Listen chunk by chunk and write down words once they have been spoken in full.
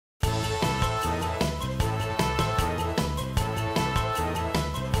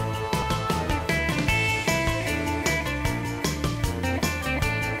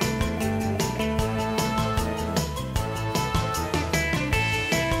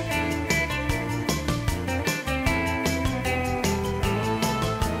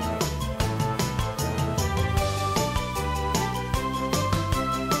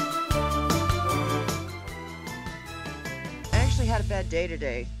bad day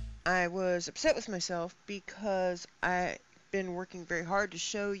today. I was upset with myself because I've been working very hard to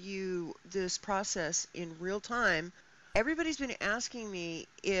show you this process in real time. Everybody's been asking me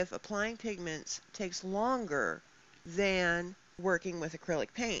if applying pigments takes longer than working with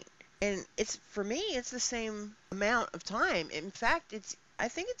acrylic paint. And it's, for me, it's the same amount of time. In fact, I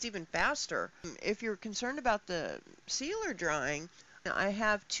think it's even faster. If you're concerned about the sealer drying, I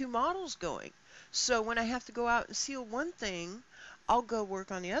have two models going. So when I have to go out and seal one thing, I'll go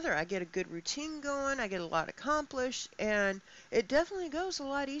work on the other. I get a good routine going, I get a lot accomplished, and it definitely goes a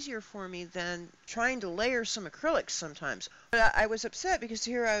lot easier for me than trying to layer some acrylics sometimes. But I was upset because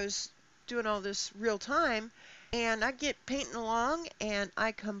here I was doing all this real time, and I get painting along, and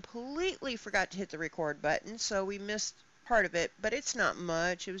I completely forgot to hit the record button, so we missed part of it, but it's not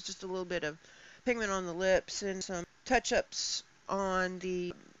much. It was just a little bit of pigment on the lips and some touch-ups on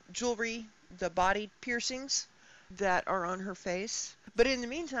the jewelry, the body piercings that are on her face. But in the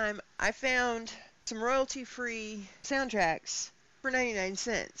meantime, I found some royalty-free soundtracks for 99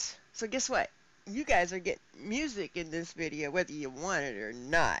 cents. So guess what? You guys are getting music in this video whether you want it or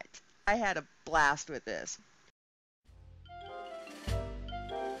not. I had a blast with this.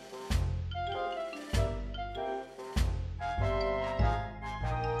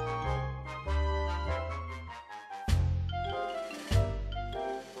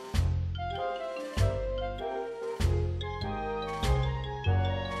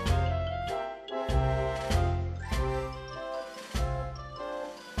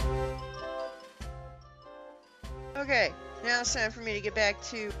 Okay, now it's time for me to get back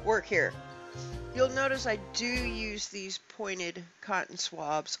to work here. You'll notice I do use these pointed cotton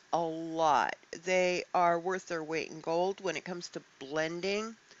swabs a lot. They are worth their weight in gold when it comes to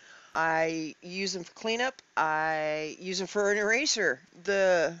blending. I use them for cleanup. I use them for an eraser.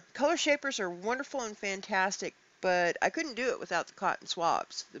 The color shapers are wonderful and fantastic, but I couldn't do it without the cotton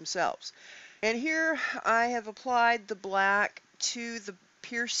swabs themselves. And here I have applied the black to the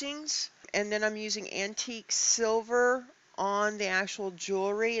piercings, and then I'm using antique silver on the actual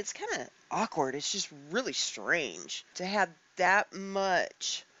jewelry. It's kind of awkward. It's just really strange to have that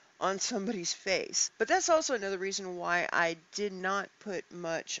much on somebody's face. But that's also another reason why I did not put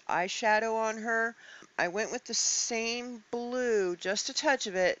much eyeshadow on her. I went with the same blue, just a touch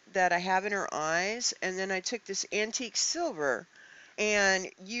of it, that I have in her eyes, and then I took this antique silver and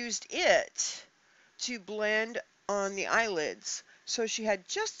used it to blend on the eyelids. So she had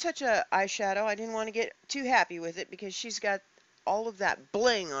just a touch of eyeshadow. I didn't want to get too happy with it because she's got all of that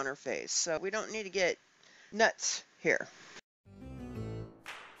bling on her face. So we don't need to get nuts here.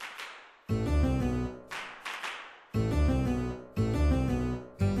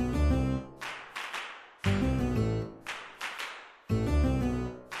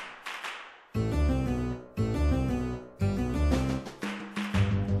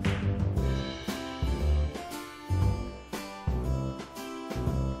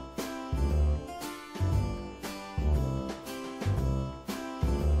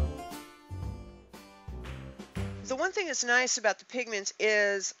 The one thing that's nice about the pigments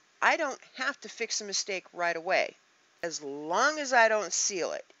is I don't have to fix a mistake right away, as long as I don't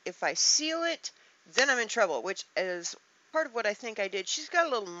seal it. If I seal it, then I'm in trouble, which is part of what I think I did. She's got a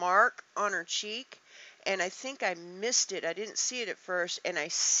little mark on her cheek, and I think I missed it. I didn't see it at first, and I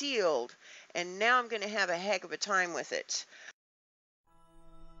sealed, and now I'm going to have a heck of a time with it.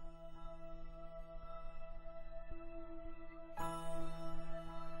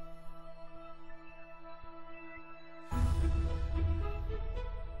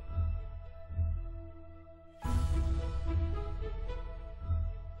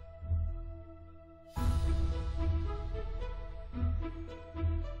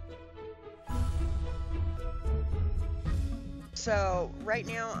 So right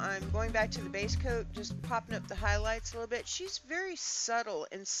now I'm going back to the base coat, just popping up the highlights a little bit. She's very subtle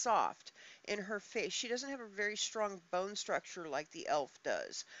and soft in her face. She doesn't have a very strong bone structure like the elf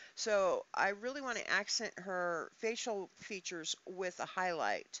does. So I really want to accent her facial features with a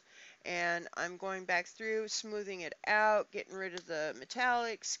highlight. And I'm going back through, smoothing it out, getting rid of the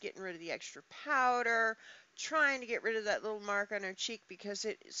metallics, getting rid of the extra powder, trying to get rid of that little mark on her cheek because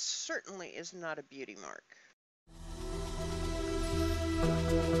it certainly is not a beauty mark.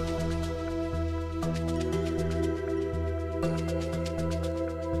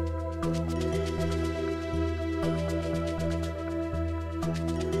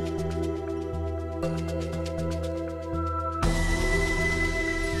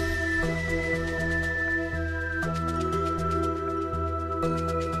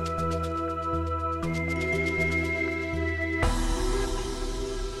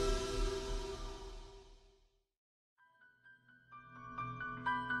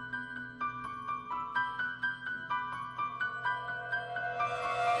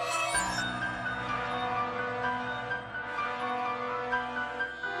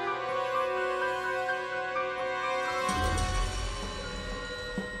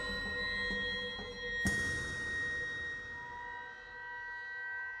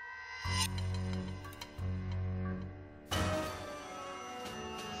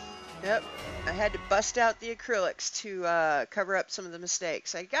 Yep, I had to bust out the acrylics to cover up some of the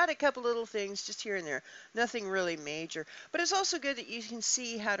mistakes. I got a couple little things just here and there, nothing really major. But it's also good that you can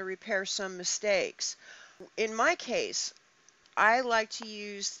see how to repair some mistakes. In my case, I like to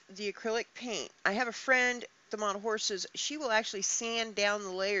use the acrylic paint. I have a friend, the model horses, she will actually sand down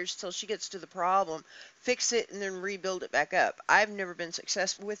the layers till she gets to the problem, fix it, and then rebuild it back up. I've never been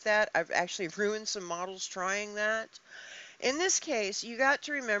successful with that. I've actually ruined some models trying that. In this case, you got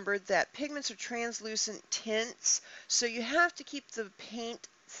to remember that pigments are translucent tints, so you have to keep the paint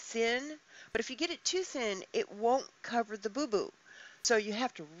thin, but if you get it too thin, it won't cover the boo-boo. So you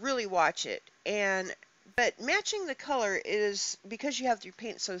have to really watch it. But matching the color is, because you have your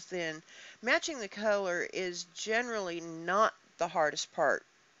paint so thin, matching the color is generally not the hardest part.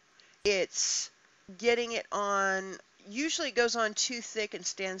 It's getting it on, usually it goes on too thick and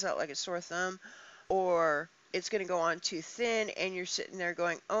stands out like a sore thumb, or it's going to go on too thin and you're sitting there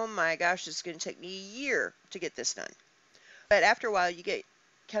going, oh my gosh, it's going to take me a year to get this done. But after a while you get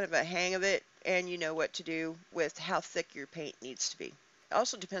kind of a hang of it and you know what to do with how thick your paint needs to be. It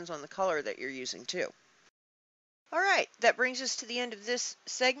also depends on the color that you're using too. All right, that brings us to the end of this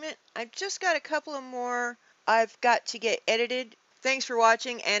segment. I've just got a couple of more I've got to get edited. Thanks for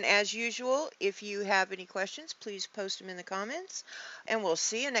watching, and as usual, if you have any questions, please post them in the comments, and we'll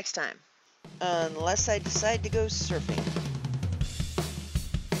see you next time. Unless I decide to go surfing.